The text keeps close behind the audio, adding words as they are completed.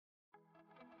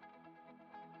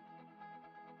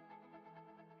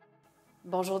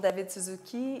Bonjour David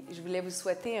Suzuki, je voulais vous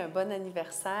souhaiter un bon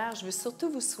anniversaire. Je veux surtout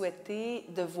vous souhaiter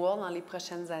de voir dans les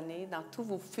prochaines années, dans tous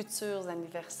vos futurs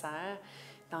anniversaires,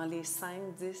 dans les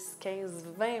 5, 10, 15,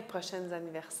 20 prochains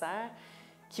anniversaires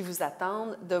qui vous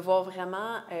attendent, de voir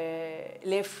vraiment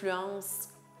l'influence,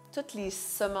 toutes les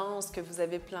semences que vous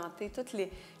avez plantées,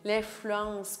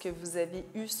 l'influence que vous avez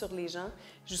eue sur les gens.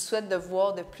 Je vous souhaite de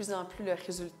voir de plus en plus le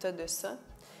résultat de ça.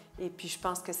 Et puis, je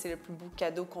pense que c'est le plus beau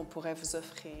cadeau qu'on pourrait vous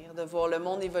offrir, de voir le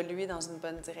monde évoluer dans une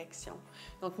bonne direction.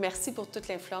 Donc, merci pour toute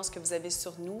l'influence que vous avez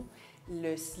sur nous,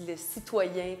 le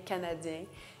citoyen canadien.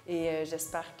 Et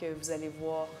j'espère que vous allez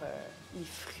voir les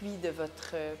fruits de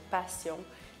votre passion,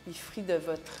 les fruits de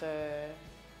votre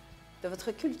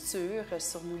culture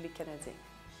sur nous, les Canadiens.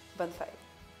 Bonne fête.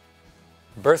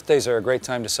 Birthdays are a great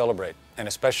time to celebrate, and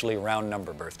especially round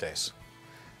number birthdays.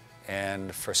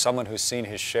 And for someone who's seen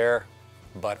his share,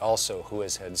 but also who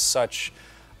has had such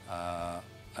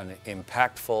an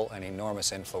impactful and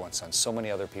enormous influence on so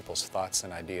many other people's thoughts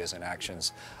and ideas and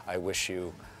actions, I wish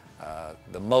you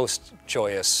the most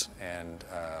joyous and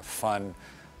fun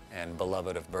and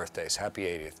beloved of birthdays. Happy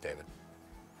 80th, David.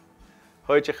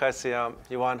 Heute chasiam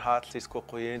Iwan Hartlis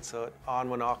Kokoyen so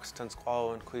Anwan Oxtons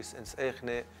Quo and Quis ins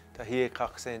Echne Tahie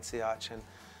Kaksensiachen.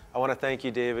 I want to thank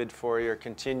you, David, for your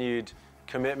continued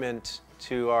commitment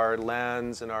to our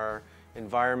lands and our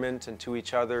environment and to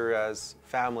each other as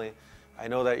family. I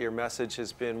know that your message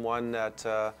has been one that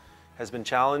has been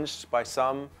challenged by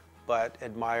some, but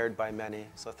admired by many.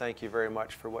 So thank you very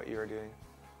much for what you're doing.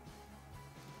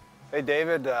 Hey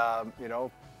David,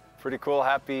 pretty cool,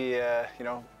 happy,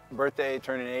 birthday,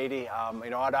 turning 80.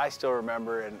 What I still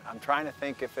remember, and I'm trying to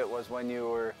think if it was when you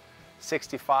were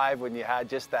 65, when you had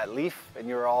just that leaf and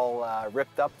you were all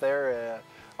ripped up there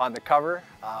on the cover.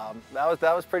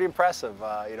 That was pretty impressive.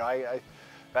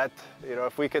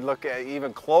 If we could look at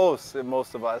even close,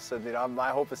 most of us, and my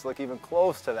hope is to look even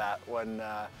close to that when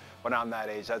I'm that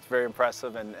age. That's very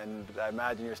impressive, and I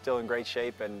imagine you're still in great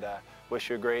shape, and wish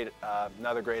you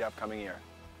another great upcoming year.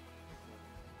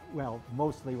 Well,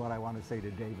 mostly what I want to say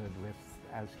to David, with,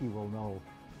 as he will know,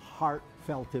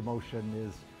 heartfelt emotion,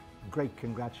 is great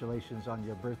congratulations on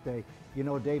your birthday. You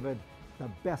know, David, the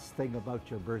best thing about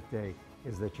your birthday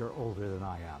is that you're older than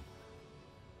I am.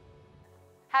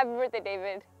 Happy birthday,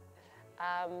 David.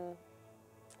 I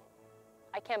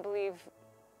can't believe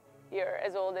you're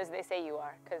as old as they say you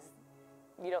are, because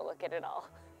you don't look it at all.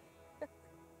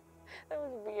 That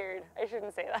was weird. I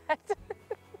shouldn't say that.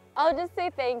 I'll just say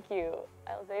thank you.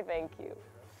 I'll say thank you.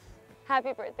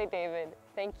 Happy birthday, David.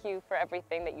 Thank you for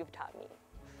everything that you've taught me.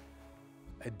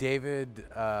 David,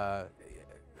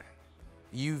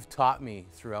 you've taught me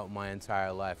throughout my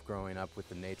entire life, growing up with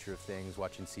the nature of things,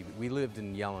 watching CBC. We lived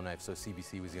in Yellowknife, so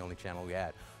CBC was the only channel we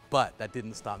had. But that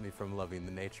didn't stop me from loving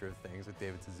the nature of things with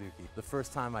David Suzuki. The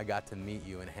first time I got to meet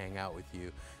you and hang out with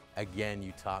you, again,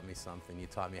 you taught me something. You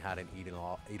taught me how to eat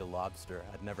a lobster.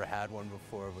 I'd never had one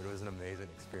before, but it was an amazing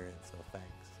experience, so thanks.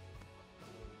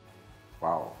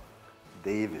 Wow,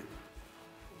 David,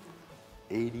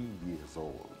 80 years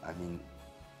old. I mean,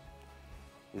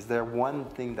 is there one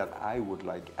thing that I would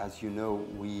like? As you know,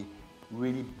 we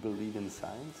really believe in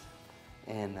science,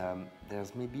 and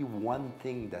there's maybe one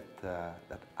thing that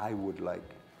I would like,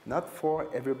 not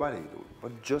for everybody though,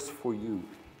 but just for you.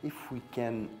 If we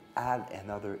can add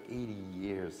another 80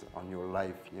 years on your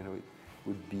life, it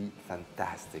would be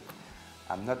fantastic.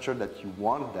 I'm not sure that you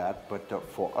want that, but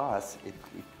for us, it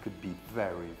could be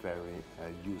very, very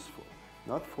useful.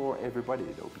 Not for everybody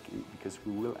though, because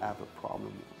we will have a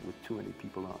problem with too many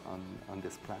people on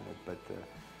this planet, but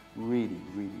really,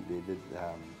 really, David,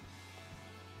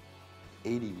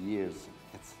 80 years,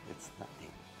 it's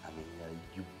nothing. I mean,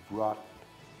 you brought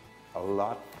a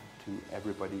lot to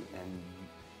everybody, and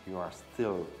you are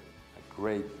still a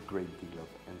great, great deal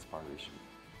of inspiration.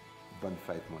 Bonne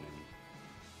fête, mon ami.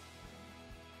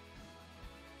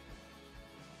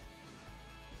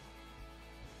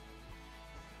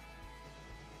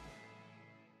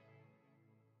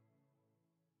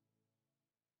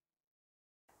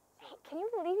 Can you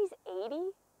believe he's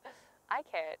 80? I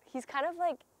can't. He's kind of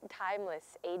like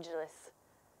timeless, ageless.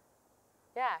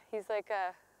 Yeah, he's like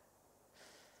a,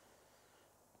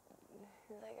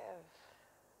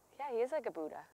 yeah, he is like a Buddha.